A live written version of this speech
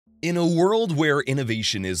In a world where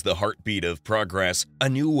innovation is the heartbeat of progress, a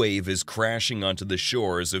new wave is crashing onto the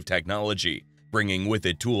shores of technology, bringing with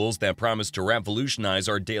it tools that promise to revolutionize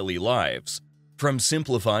our daily lives. From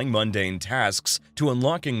simplifying mundane tasks to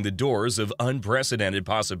unlocking the doors of unprecedented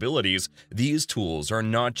possibilities, these tools are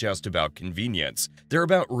not just about convenience, they're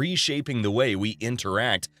about reshaping the way we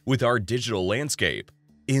interact with our digital landscape.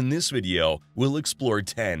 In this video, we'll explore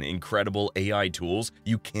 10 incredible AI tools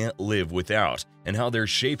you can't live without and how they're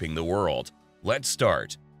shaping the world. Let's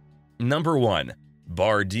start. Number 1.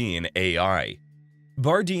 Bardeen AI.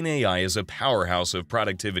 Bardeen AI is a powerhouse of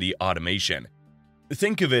productivity automation.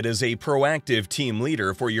 Think of it as a proactive team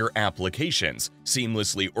leader for your applications,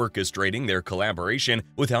 seamlessly orchestrating their collaboration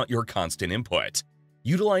without your constant input.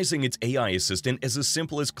 Utilizing its AI assistant is as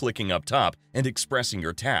simple as clicking up top and expressing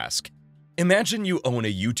your task. Imagine you own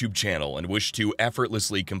a YouTube channel and wish to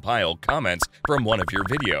effortlessly compile comments from one of your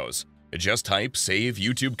videos. Just type Save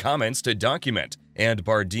YouTube Comments to Document, and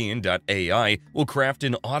Bardeen.ai will craft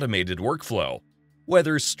an automated workflow.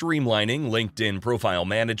 Whether streamlining LinkedIn profile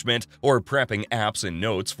management or prepping apps and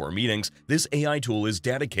notes for meetings, this AI tool is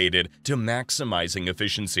dedicated to maximizing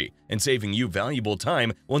efficiency and saving you valuable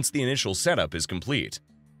time once the initial setup is complete.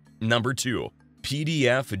 Number 2. PDFGPT.io.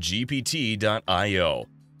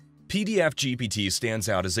 PDFGPT stands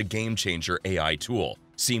out as a game-changer AI tool,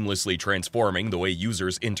 seamlessly transforming the way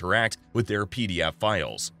users interact with their PDF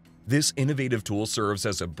files. This innovative tool serves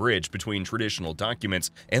as a bridge between traditional documents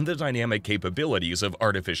and the dynamic capabilities of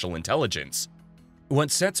artificial intelligence. What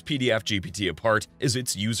sets PDFGPT apart is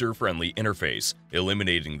its user-friendly interface,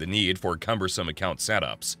 eliminating the need for cumbersome account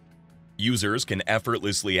setups. Users can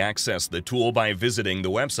effortlessly access the tool by visiting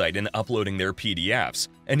the website and uploading their PDFs,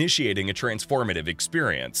 initiating a transformative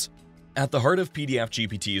experience. At the heart of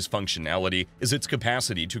PDFGPT's functionality is its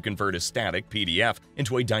capacity to convert a static PDF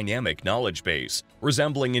into a dynamic knowledge base,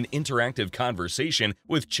 resembling an interactive conversation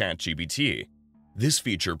with ChatGPT. This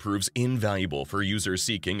feature proves invaluable for users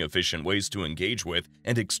seeking efficient ways to engage with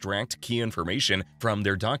and extract key information from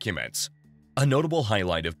their documents. A notable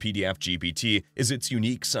highlight of PDFGPT is its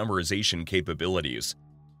unique summarization capabilities.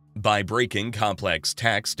 By breaking complex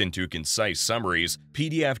text into concise summaries,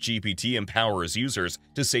 PDFGPT empowers users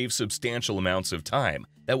to save substantial amounts of time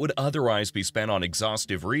that would otherwise be spent on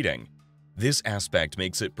exhaustive reading. This aspect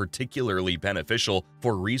makes it particularly beneficial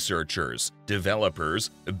for researchers, developers,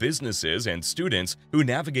 businesses, and students who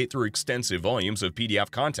navigate through extensive volumes of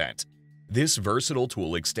PDF content. This versatile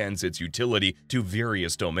tool extends its utility to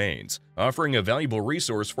various domains, offering a valuable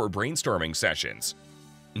resource for brainstorming sessions.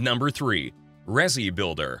 Number 3. Resume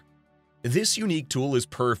Builder. This unique tool is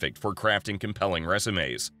perfect for crafting compelling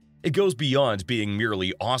resumes. It goes beyond being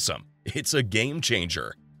merely awesome, it's a game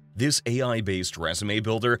changer. This AI-based resume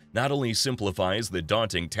builder not only simplifies the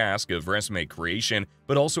daunting task of resume creation,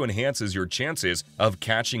 but also enhances your chances of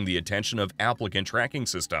catching the attention of applicant tracking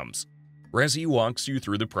systems. Resi walks you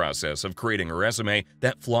through the process of creating a resume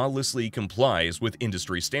that flawlessly complies with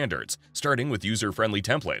industry standards, starting with user-friendly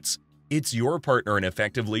templates. It's your partner in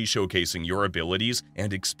effectively showcasing your abilities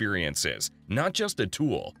and experiences, not just a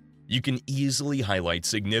tool. You can easily highlight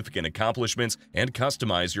significant accomplishments and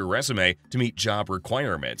customize your resume to meet job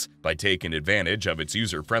requirements by taking advantage of its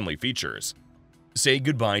user-friendly features. Say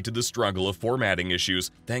goodbye to the struggle of formatting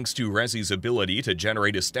issues thanks to Resi's ability to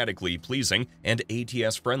generate aesthetically pleasing and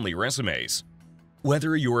ATS-friendly resumes.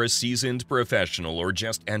 Whether you're a seasoned professional or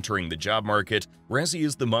just entering the job market, Resi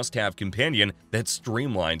is the must-have companion that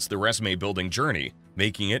streamlines the resume building journey,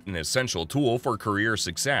 making it an essential tool for career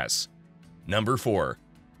success. Number 4.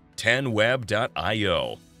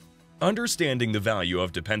 10web.io. Understanding the value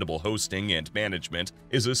of dependable hosting and management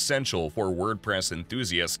is essential for WordPress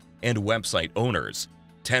enthusiasts and website owners.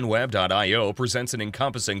 10web.io presents an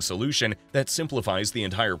encompassing solution that simplifies the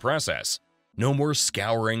entire process. No more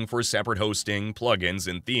scouring for separate hosting, plugins,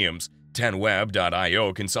 and themes.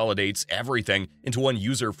 10web.io consolidates everything into one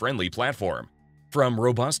user-friendly platform. From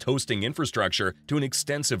robust hosting infrastructure to an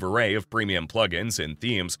extensive array of premium plugins and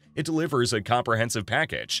themes, it delivers a comprehensive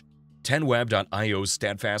package. 10web.io's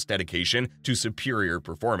steadfast dedication to superior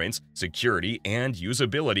performance, security, and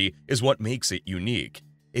usability is what makes it unique.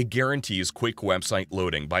 It guarantees quick website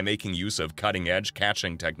loading by making use of cutting-edge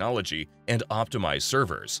caching technology and optimized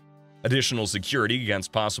servers. Additional security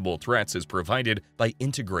against possible threats is provided by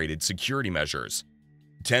integrated security measures.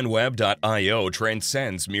 10web.io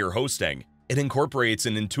transcends mere hosting. It incorporates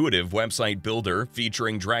an intuitive website builder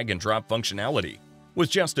featuring drag-and-drop functionality. With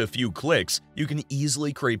just a few clicks, you can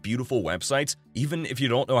easily create beautiful websites even if you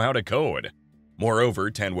don't know how to code. Moreover,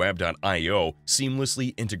 10web.io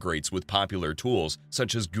seamlessly integrates with popular tools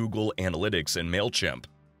such as Google Analytics and MailChimp.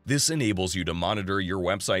 This enables you to monitor your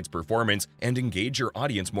website's performance and engage your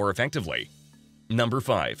audience more effectively. Number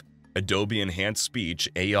 5. Adobe Enhanced Speech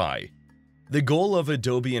AI. The goal of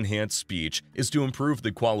Adobe Enhanced Speech is to improve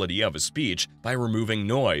the quality of a speech by removing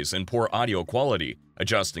noise and poor audio quality,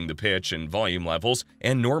 adjusting the pitch and volume levels,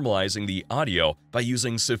 and normalizing the audio by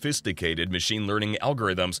using sophisticated machine learning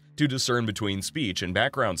algorithms to discern between speech and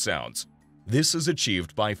background sounds. This is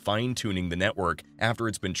achieved by fine-tuning the network after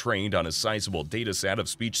it's been trained on a sizable dataset of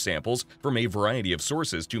speech samples from a variety of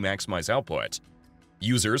sources to maximize output.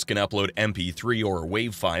 Users can upload MP3 or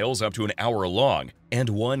WAV files up to an hour long and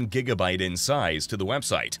 1 GB in size to the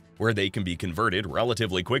website, where they can be converted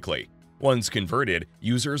relatively quickly. Once converted,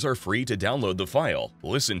 users are free to download the file,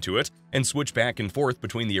 listen to it, and switch back and forth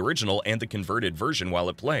between the original and the converted version while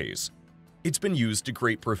it plays. It's been used to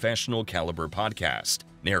create professional caliber podcasts,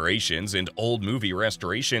 narrations, and old movie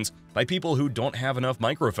restorations by people who don't have enough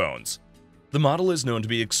microphones. The model is known to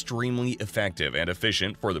be extremely effective and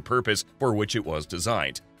efficient for the purpose for which it was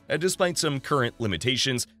designed, despite some current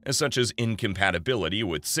limitations such as incompatibility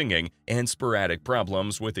with singing and sporadic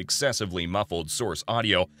problems with excessively muffled source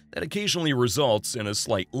audio that occasionally results in a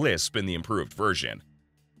slight lisp in the improved version.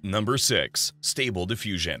 Number 6. Stable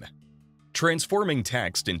Diffusion. Transforming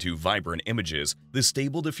text into vibrant images, the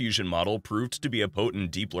Stable Diffusion model proved to be a potent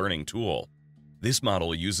deep learning tool. This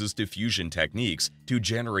model uses diffusion techniques to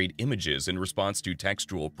generate images in response to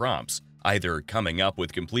textual prompts, either coming up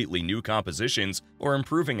with completely new compositions or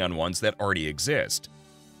improving on ones that already exist.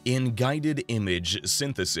 In guided image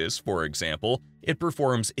synthesis, for example, it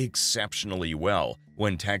performs exceptionally well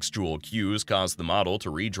when textual cues cause the model to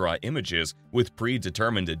redraw images with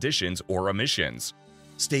predetermined additions or omissions.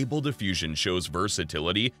 Stable Diffusion shows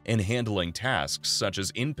versatility in handling tasks such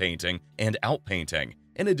as inpainting and outpainting,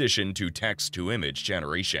 in addition to text-to-image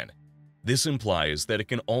generation. This implies that it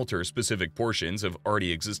can alter specific portions of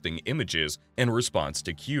already existing images in response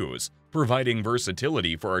to cues, providing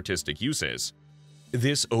versatility for artistic uses.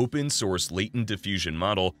 This open-source latent diffusion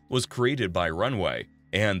model was created by Runway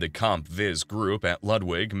and the CompViz group at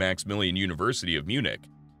Ludwig Maximilian University of Munich.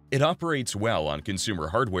 It operates well on consumer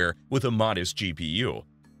hardware with a modest GPU.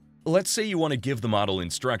 Let's say you want to give the model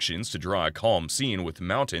instructions to draw a calm scene with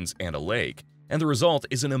mountains and a lake, and the result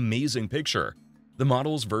is an amazing picture. The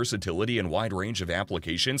model's versatility and wide range of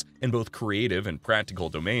applications in both creative and practical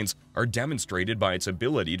domains are demonstrated by its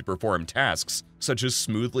ability to perform tasks such as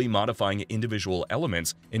smoothly modifying individual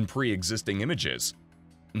elements in pre-existing images.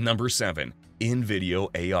 Number 7.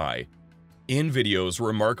 InVideo AI. InVideo's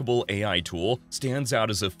remarkable AI tool stands out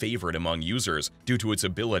as a favorite among users due to its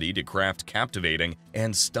ability to craft captivating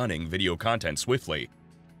and stunning video content swiftly.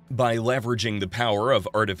 By leveraging the power of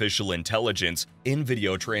artificial intelligence,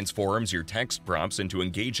 InVideo transforms your text prompts into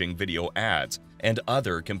engaging video ads and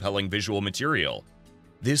other compelling visual material.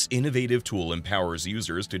 This innovative tool empowers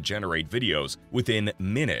users to generate videos within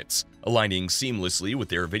minutes, aligning seamlessly with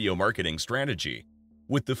their video marketing strategy.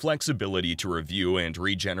 With the flexibility to review and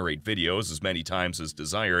regenerate videos as many times as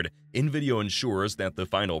desired, InVideo ensures that the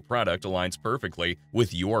final product aligns perfectly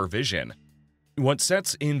with your vision. What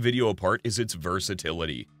sets InVideo apart is its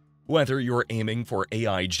versatility. Whether you're aiming for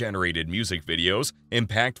AI-generated music videos,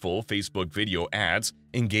 impactful Facebook video ads,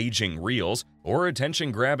 engaging reels, or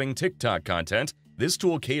attention-grabbing TikTok content, this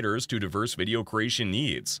tool caters to diverse video creation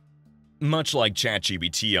needs. Much like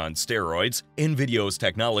ChatGPT on steroids, InVideo's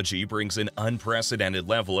technology brings an unprecedented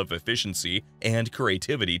level of efficiency and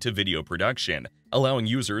creativity to video production, allowing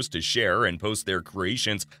users to share and post their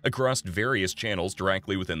creations across various channels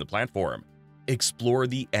directly within the platform. Explore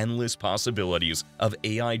the endless possibilities of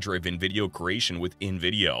AI-driven video creation with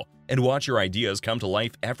InVideo and watch your ideas come to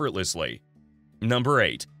life effortlessly. Number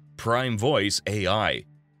 8. Prime Voice AI.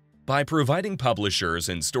 By providing publishers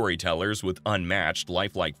and storytellers with unmatched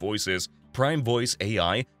lifelike voices, Prime Voice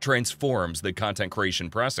AI transforms the content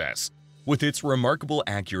creation process. With its remarkable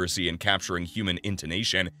accuracy in capturing human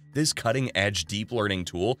intonation, this cutting-edge deep learning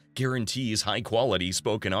tool guarantees high-quality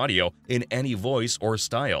spoken audio in any voice or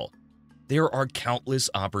style. There are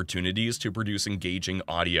countless opportunities to produce engaging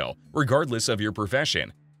audio, regardless of your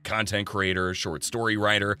profession – content creator, short story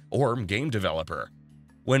writer, or game developer.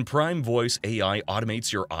 When Prime Voice AI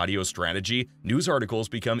automates your audio strategy, news articles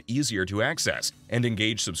become easier to access and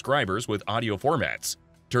engage subscribers with audio formats.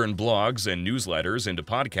 Turn blogs and newsletters into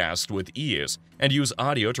podcasts with ease, and use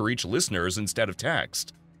audio to reach listeners instead of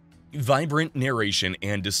text. Vibrant narration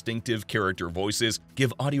and distinctive character voices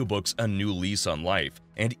give audiobooks a new lease on life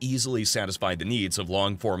and easily satisfy the needs of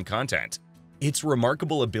long-form content. Its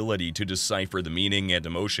remarkable ability to decipher the meaning and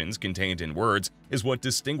emotions contained in words is what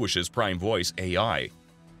distinguishes Prime Voice AI.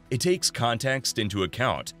 It takes context into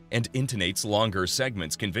account and intonates longer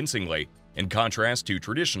segments convincingly, in contrast to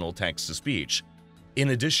traditional text-to-speech. In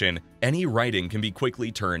addition, any writing can be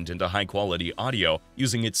quickly turned into high-quality audio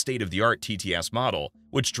using its state-of-the-art TTS model,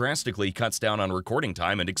 which drastically cuts down on recording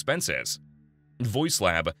time and expenses.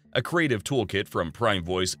 VoiceLab, a creative toolkit from Prime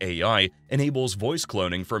Voice AI, enables voice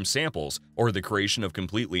cloning from samples or the creation of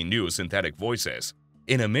completely new synthetic voices.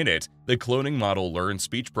 In a minute, the cloning model learns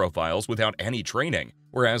speech profiles without any training,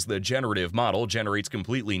 whereas the generative model generates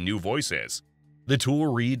completely new voices. The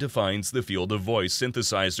tool redefines the field of voice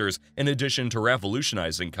synthesizers in addition to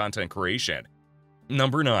revolutionizing content creation.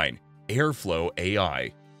 Number 9. Airflow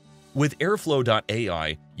AI. With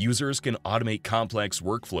Airflow.ai, users can automate complex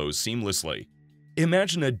workflows seamlessly.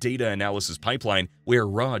 Imagine a data analysis pipeline where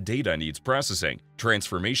raw data needs processing,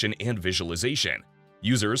 transformation, and visualization.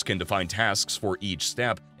 Users can define tasks for each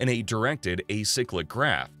step in a directed acyclic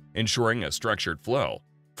graph, ensuring a structured flow.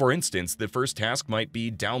 For instance, the first task might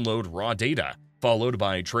be download raw data, followed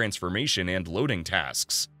by transformation and loading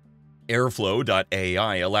tasks.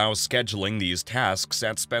 Airflow.ai allows scheduling these tasks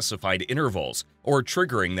at specified intervals or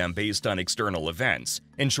triggering them based on external events,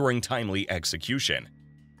 ensuring timely execution.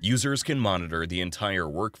 Users can monitor the entire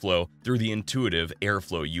workflow through the intuitive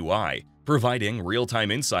Airflow UI, providing real-time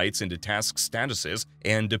insights into task statuses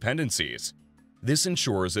and dependencies. This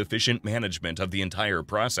ensures efficient management of the entire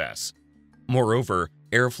process. Moreover,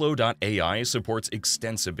 Airflow.ai supports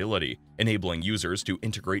extensibility, enabling users to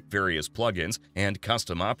integrate various plugins and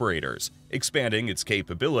custom operators, expanding its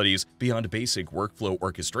capabilities beyond basic workflow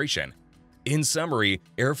orchestration. In summary,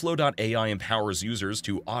 Airflow.ai empowers users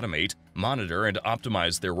to automate, monitor, and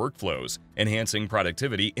optimize their workflows, enhancing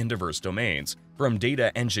productivity in diverse domains, from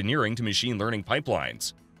data engineering to machine learning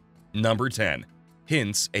pipelines. Number 10.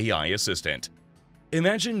 Hints AI Assistant.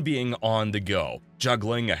 Imagine being on the go,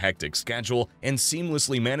 juggling a hectic schedule, and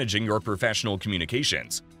seamlessly managing your professional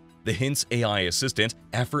communications. The Hints AI Assistant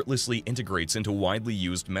effortlessly integrates into widely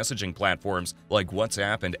used messaging platforms like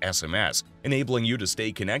WhatsApp and SMS, enabling you to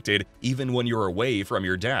stay connected even when you're away from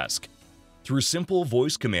your desk. Through simple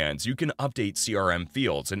voice commands, you can update CRM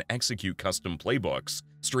fields and execute custom playbooks,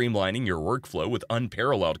 streamlining your workflow with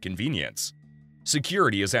unparalleled convenience.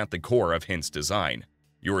 Security is at the core of Hints design.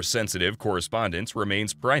 Your sensitive correspondence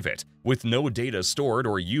remains private, with no data stored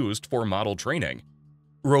or used for model training.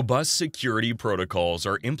 Robust security protocols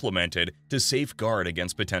are implemented to safeguard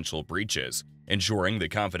against potential breaches, ensuring the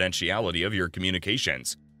confidentiality of your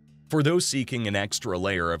communications. For those seeking an extra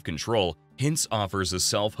layer of control, Hints offers a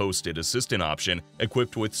self-hosted assistant option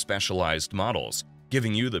equipped with specialized models,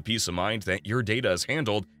 giving you the peace of mind that your data is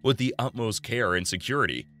handled with the utmost care and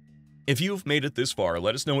security. If you've made it this far,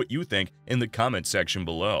 let us know what you think in the comment section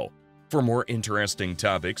below. For more interesting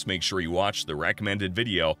topics, make sure you watch the recommended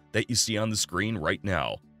video that you see on the screen right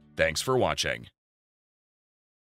now. Thanks for watching.